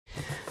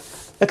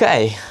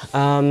Okay,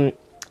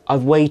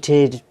 I've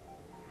waited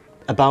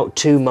about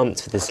 2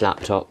 months for this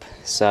laptop,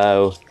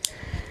 so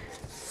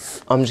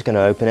I'm just going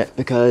to open it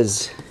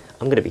because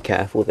I'm going to be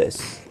careful with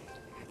this.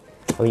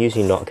 I'm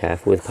usually not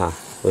careful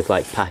with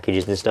like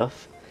packages and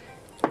stuff.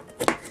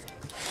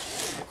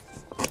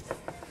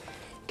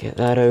 Get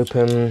that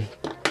open.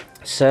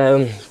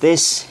 So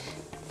this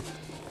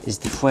is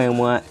the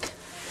Framework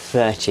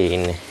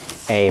 13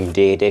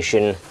 AMD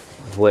edition.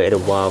 I've waited a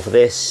while for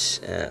this.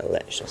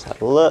 Let's just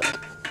have a look.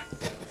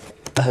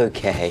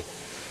 Okay.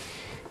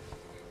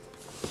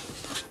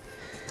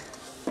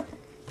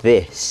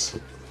 This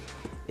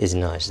is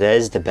nice.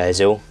 There's the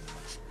bezel.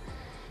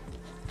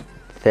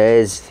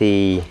 There's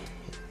the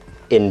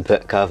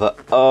input cover.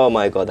 Oh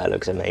my god, that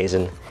looks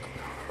amazing.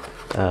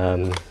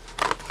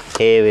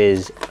 Here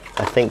is,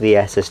 I think, the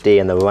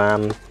SSD and the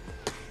RAM.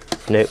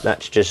 Nope,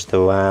 that's just the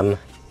RAM.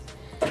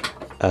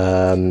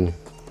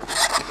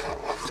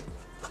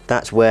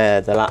 That's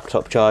where the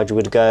laptop charger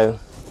would go,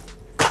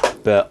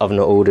 but I've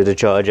not ordered a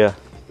charger.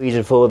 The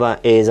reason for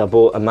that is I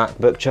bought a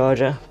MacBook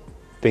charger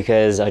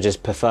because I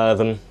just prefer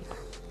them.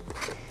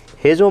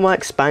 Here's all my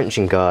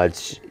expansion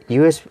cards.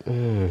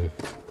 I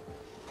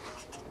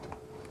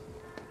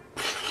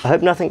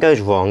hope nothing goes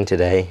wrong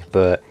today,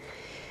 but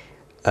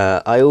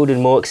I ordered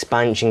more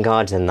expansion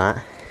cards than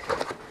that.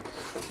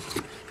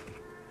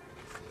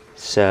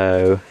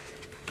 So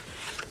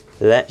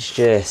let's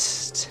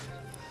just...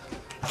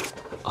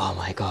 Oh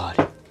my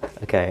god.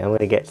 Okay, I'm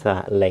gonna get to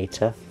that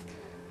later.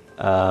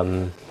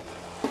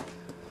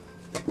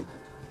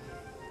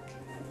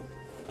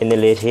 In the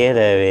lid here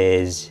there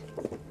is...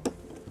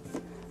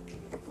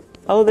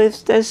 Oh,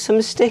 there's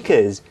some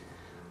stickers.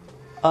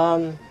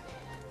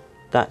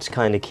 That's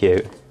kind of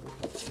cute.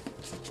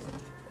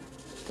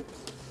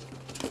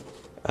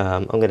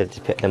 I'm gonna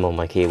just put them on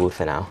my keyboard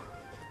for now.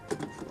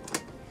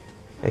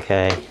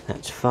 Okay,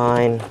 that's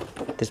fine.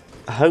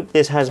 I hope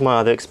this has my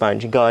other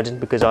expansion cards in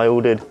because I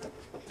ordered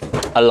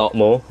a lot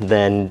more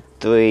than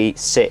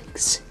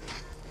 6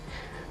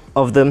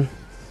 of them.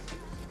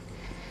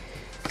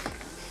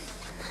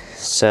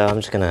 So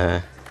I'm just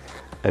gonna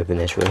open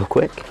this real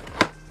quick.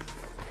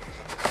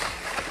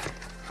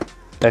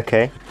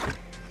 Okay,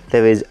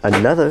 there is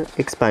another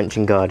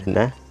expansion card in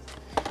there,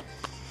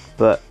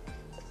 but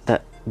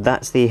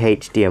that's the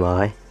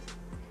HDMI.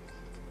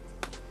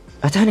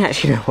 I don't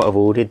actually know what I've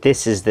ordered.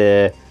 This is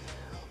the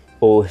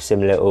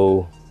awesome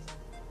little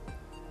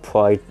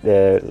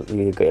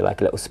you've got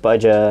like a little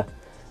spudger,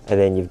 and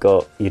then you've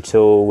got your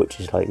tool, which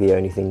is like the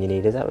only thing you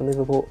need. Is that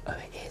removable? Oh,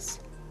 it is.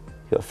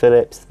 You've got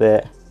Phillips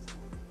bit.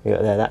 You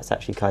got there. That's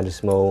actually kind of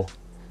small.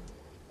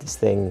 This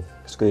thing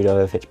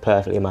screwdriver fits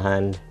perfectly in my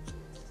hand.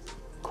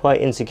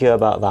 Quite insecure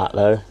about that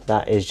though.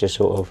 That is just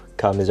sort of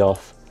comes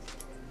off.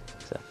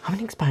 So, how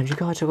many expansion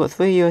cards? I've got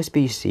 3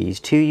 USB-Cs,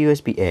 2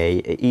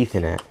 USB-A,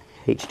 Ethernet,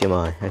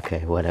 HDMI.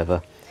 Okay,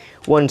 whatever.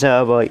 1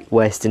 TB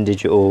Western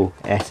Digital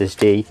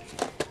SSD.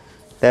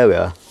 There we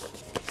are.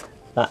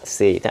 That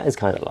is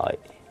kind of light.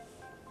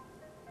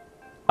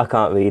 I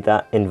can't read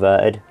that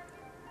inverted,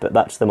 but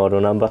that's the model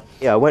number.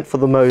 Yeah, I went for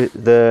the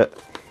really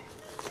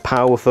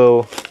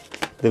powerful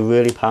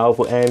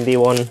AMD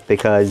one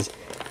because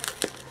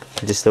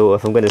I just thought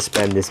if I'm going to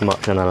spend this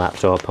much on a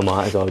laptop, I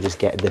might as well just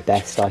get the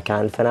best I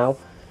can for now.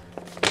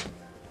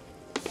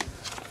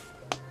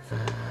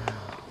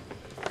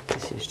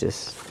 This is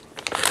just...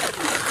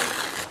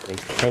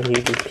 Can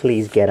you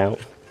please get out?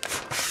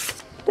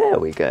 There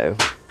we go.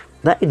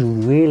 That is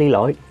really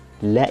light.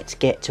 Let's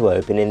get to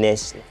opening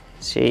this.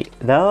 See,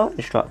 there are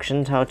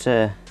instructions how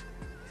to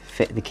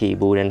fit the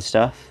keyboard and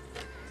stuff,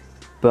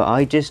 but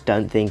I just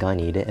don't think I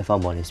need it, if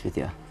I'm honest with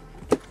you.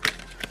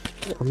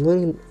 I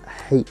really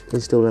hate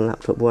installing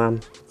laptop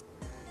RAM,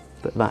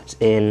 but that's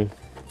in.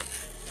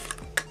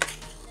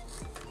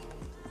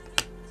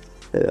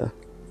 There.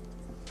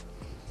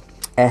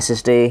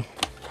 SSD.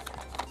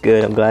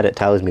 Good, I'm glad it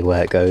tells me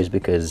where it goes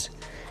because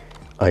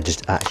I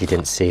just actually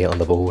didn't see it on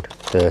the board,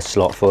 the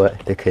slot for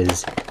it,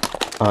 because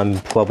I'm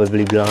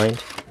probably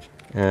blind.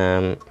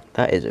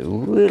 That is a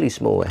really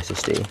small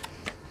SSD.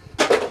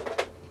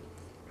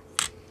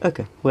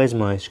 Okay, where's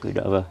my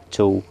screwdriver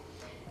tool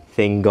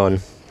thing gone?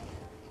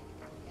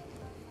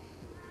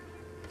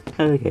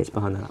 Okay, it's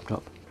behind the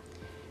laptop.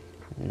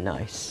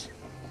 Nice.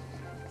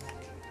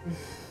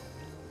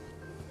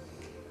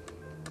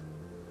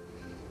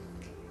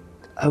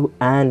 Oh,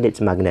 and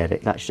it's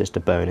magnetic. That's just a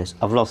bonus.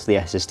 I've lost the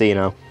SSD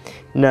now.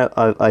 No,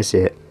 I see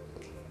it.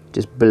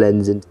 Just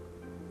blends in.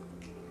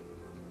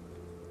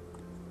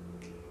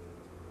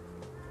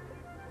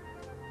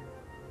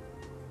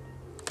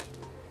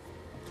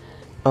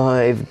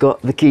 I've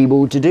got the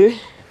keyboard to do.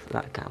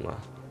 That camera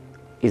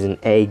isn't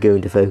A,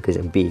 going to focus,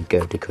 and B,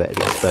 going to correct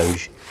the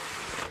exposure.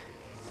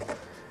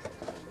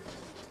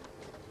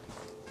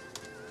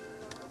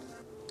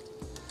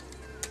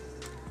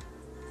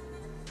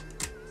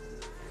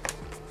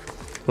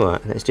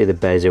 Right, let's do the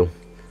bezel.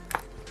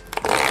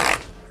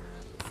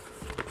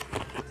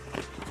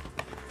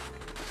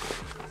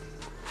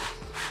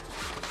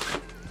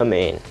 I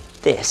mean,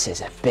 this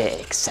is a bit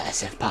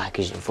excessive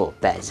packaging for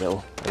a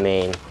bezel. I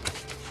mean,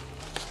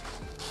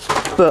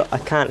 but I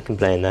can't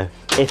complain though.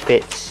 If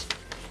it's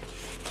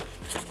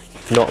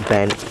not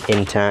bent,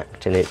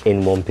 intact, and it's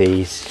in one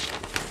piece,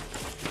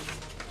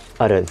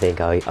 I don't think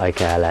I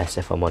care less,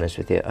 if I'm honest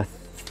with you. I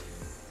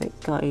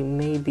think I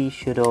maybe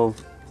should have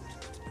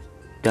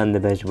done the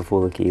bezel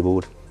before the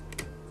keyboard,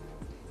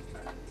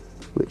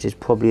 which is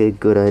probably a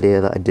good idea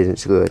that I didn't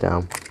screw it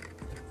down.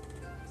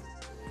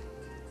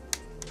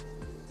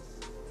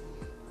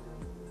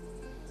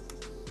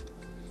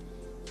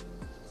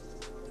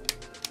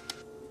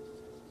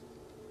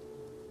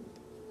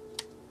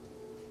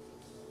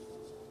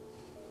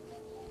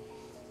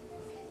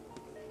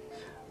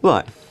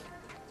 Right,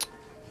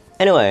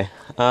 anyway,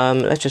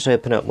 let's just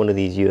open up one of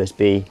these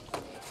USB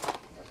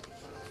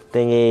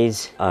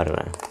thingies. I don't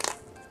know,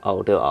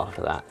 I'll do it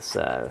after that.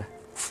 So,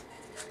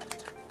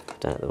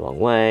 done it the wrong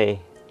way.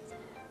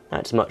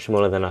 That's much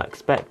smaller than I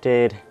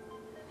expected.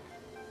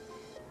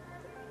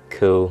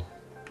 Cool.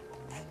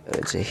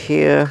 Go to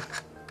here.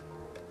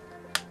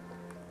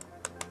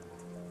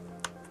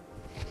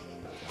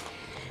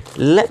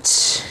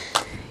 Let's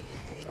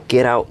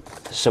get out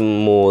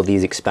some more of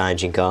these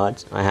expansion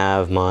cards. I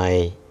have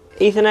my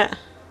Ethernet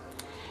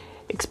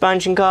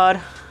expansion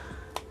card.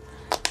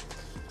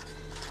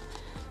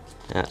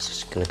 That's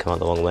just gonna come out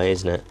the wrong way,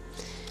 isn't it?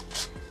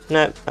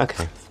 No,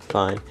 okay,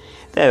 fine.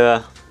 They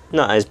are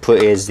not as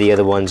pretty as the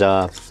other ones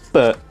are,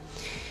 but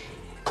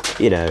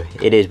you know,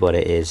 it is what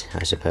it is,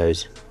 I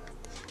suppose.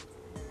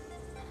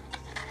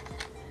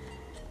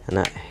 And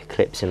that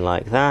clips in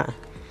like that.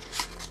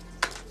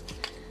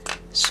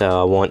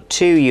 So I want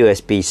two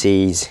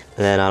USB-Cs, and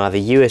then I'll have a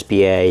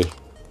USB-A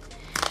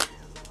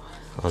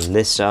on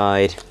this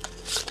side.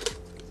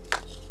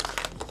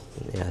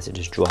 Yeah, so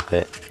just drop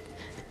it.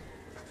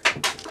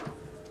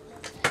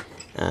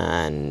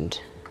 And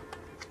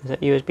is that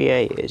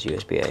USB-A? It is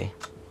USB-A.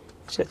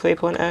 Is it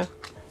 3.0?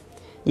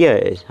 Yeah,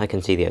 it is. I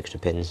can see the extra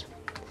pins.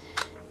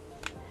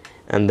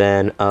 And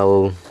then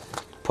I'll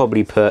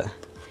probably put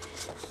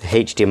the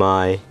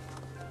HDMI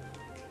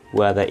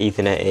where the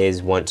Ethernet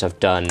is once I'm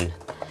done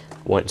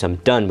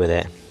with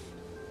it.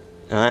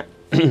 Alright.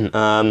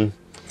 I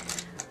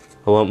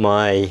want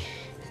my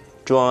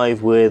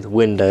drive with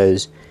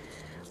Windows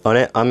on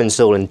it. I'm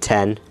installing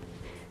 10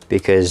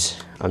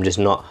 because I'm just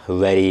not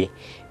ready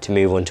to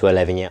move on to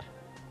 11 yet.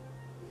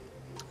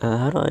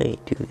 How do I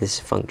do this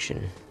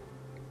function?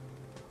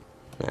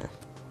 Nah,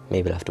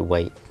 maybe I'll have to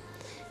wait.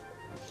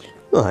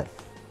 Right.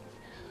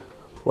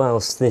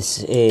 Whilst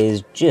this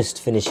is just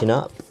finishing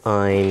up,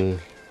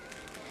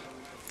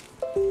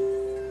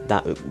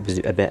 that was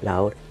a bit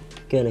loud.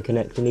 Gonna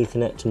connect an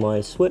Ethernet to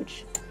my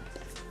switch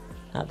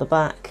at the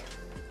back.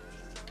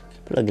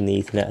 Plug in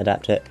the Ethernet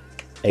adapter.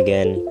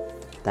 Again,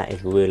 that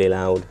is really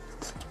loud.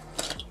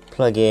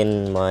 Plug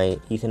in my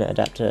Ethernet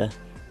adapter.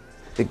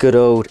 The good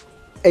old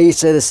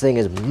Acer, this thing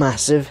is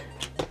massive.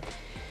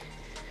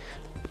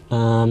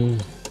 Why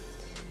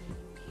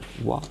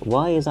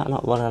is that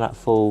not running at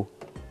full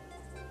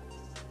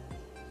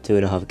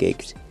 2.5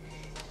 gigs?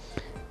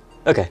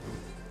 Okay.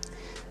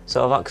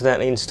 So I've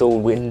accidentally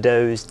installed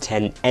Windows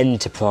 10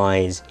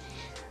 Enterprise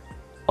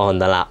on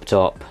the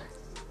laptop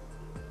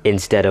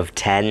instead of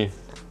 10,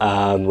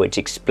 which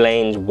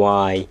explains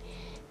why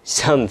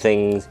some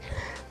things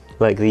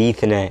like the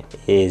Ethernet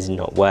is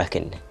not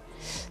working.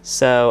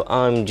 So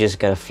I'm just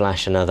going to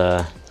flash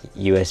another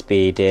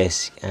USB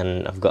disk,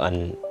 and I've got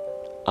an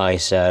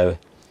ISO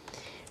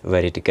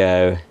ready to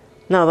go.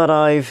 Now that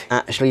I've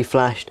actually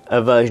flashed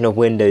a version of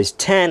Windows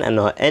 10 and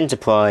not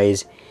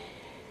Enterprise,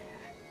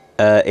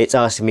 it's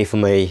asking me for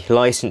my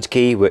license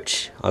key,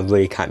 which I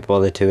really can't be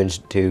bothered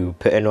to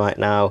put in right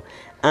now,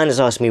 and it's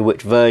asking me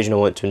which version I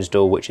want to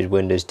install, which is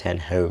Windows 10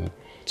 Home.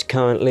 It's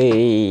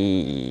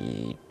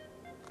currently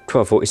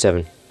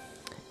 12:47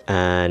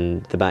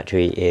 and the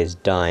battery is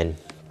dying.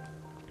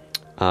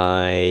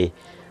 I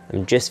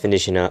am just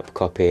finishing up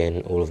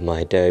copying all of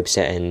my Adobe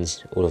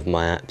settings, all of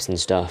my apps and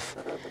stuff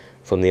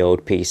from the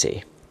old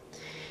PC.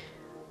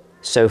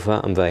 So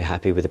far I'm very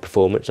happy with the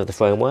performance of the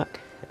framework.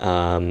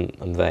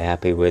 I'm very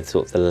happy with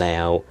sort of the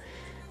layout,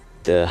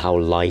 how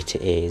light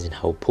it is and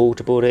how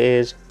portable it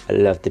is. I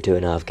love the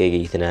 2.5 gig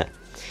Ethernet.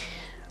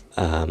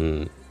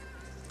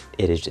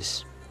 It is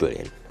just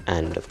brilliant,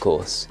 and of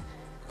course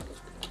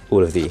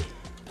all of the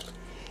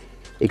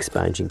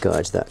expansion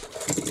cards that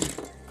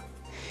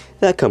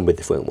come with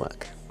the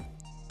framework.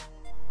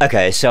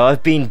 Okay, so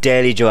I've been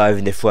daily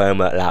driving the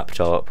framework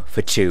laptop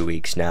for 2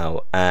 weeks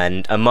now,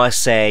 and I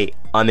must say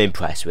I'm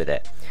impressed with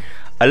it.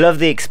 I love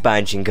the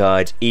expansion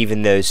cards,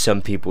 even though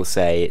some people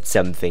say it's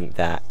something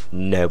that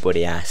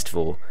nobody asked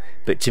for,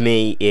 but to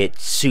me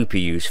it's super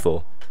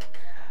useful.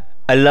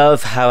 I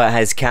love how it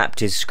has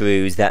captive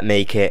screws that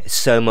make it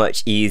so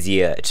much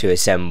easier to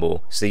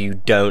assemble, so you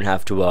don't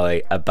have to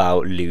worry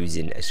about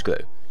losing a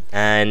screw.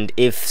 And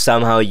if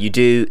somehow you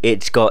do,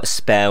 it's got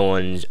spare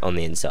ones on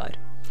the inside.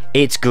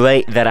 It's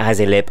great that it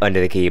has a lip under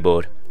the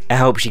keyboard. It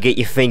helps you get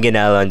your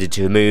fingernail under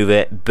to remove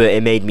it, but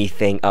it made me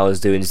think I was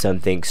doing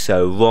something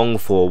so wrong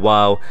for a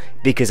while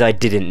because I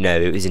didn't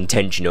know it was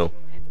intentional.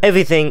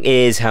 Everything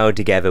is held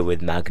together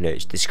with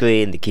magnets, the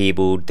screen, the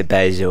keyboard, the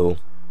bezel.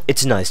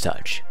 It's a nice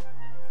touch.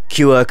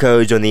 QR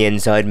codes on the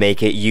inside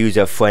make it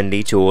user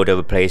friendly to order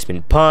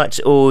replacement parts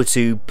or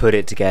to put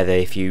it together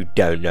if you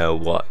don't know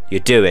what you're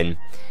doing.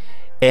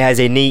 It has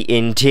a neat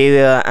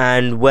interior,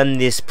 and when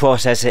this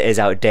processor is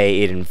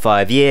outdated in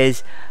 5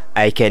 years,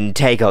 I can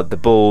take out the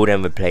board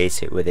and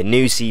replace it with a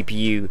new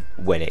CPU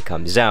when it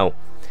comes out.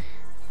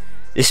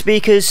 The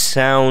speakers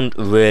sound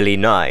really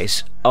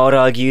nice. I'd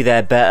argue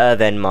they're better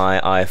than my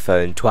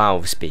iPhone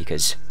 12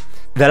 speakers.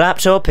 The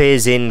laptop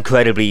is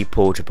incredibly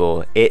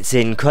portable. It's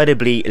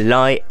incredibly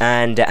light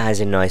and it has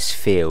a nice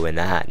feel in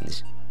the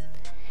hands.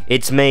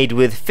 It's made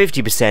with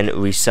 50%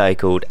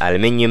 recycled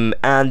aluminium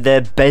and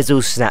the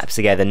bezel snaps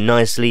together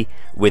nicely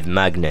with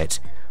magnet,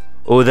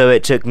 although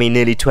it took me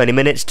nearly 20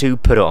 minutes to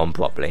put it on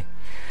properly.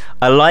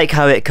 I like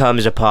how it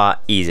comes apart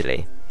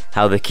easily,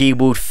 how the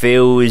keyboard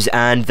feels,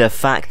 and the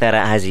fact that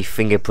it has a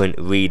fingerprint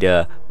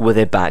reader with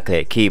a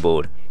backlit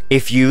keyboard.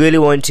 If you really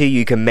want to,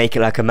 you can make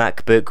it like a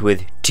MacBook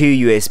with 2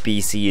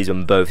 USB-Cs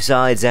on both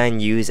sides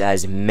and use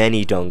as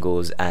many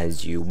dongles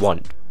as you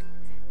want.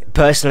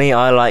 Personally,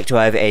 I like to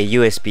have a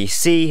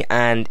USB-C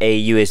and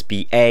a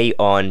USB-A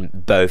on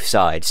both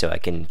sides, so I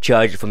can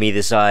charge it from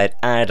either side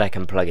and I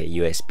can plug a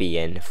USB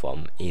in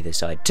from either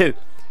side too.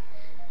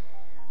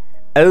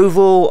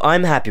 Overall,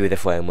 I'm happy with the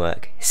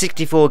framework.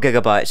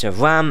 64GB of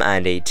RAM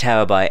and a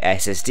TB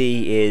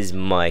SSD is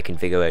my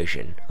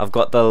configuration. I've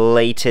got the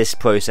latest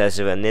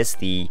processor in this,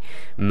 the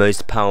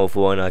most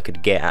powerful one I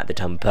could get at the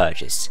time of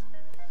purchase.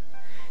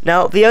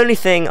 Now, the only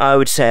thing I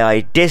would say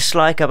I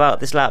dislike about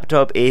this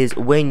laptop is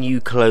when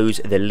you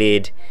close the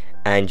lid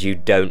and you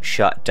don't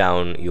shut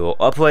down your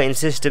operating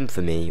system,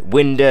 for me,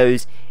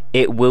 Windows,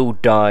 it will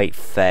die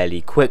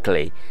fairly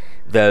quickly.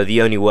 Though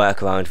the only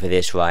workaround for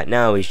this right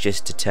now is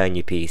just to turn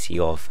your PC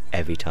off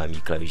every time you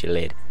close your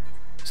lid.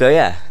 So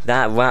yeah,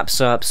 that wraps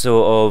up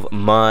sort of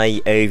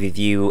my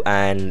overview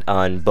and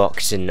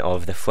unboxing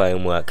of the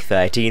Framework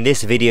 13.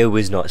 This video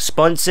was not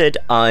sponsored,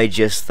 I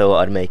just thought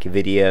I'd make a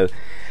video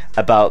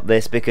about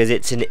this because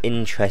it's an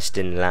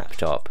interesting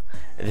laptop.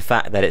 The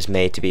fact that it's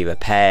made to be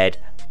repaired,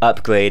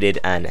 upgraded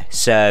and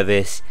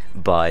serviced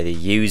by the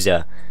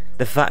user.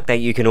 The fact that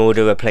you can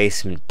order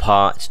replacement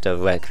parts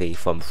directly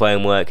from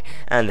Framework,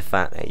 and the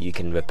fact that you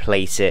can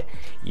replace it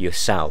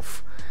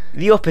yourself.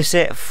 The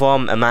opposite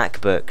from a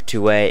MacBook,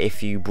 to where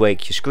if you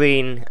break your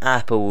screen,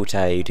 Apple will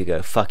tell you to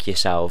go fuck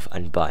yourself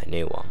and buy a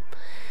new one.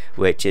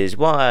 Which is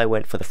why I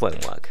went for the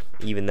Framework,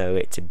 even though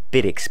it's a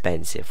bit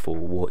expensive for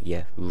what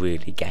you're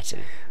really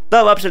getting.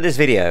 That wraps up this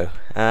video,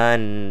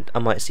 and I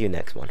might see you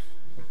next one.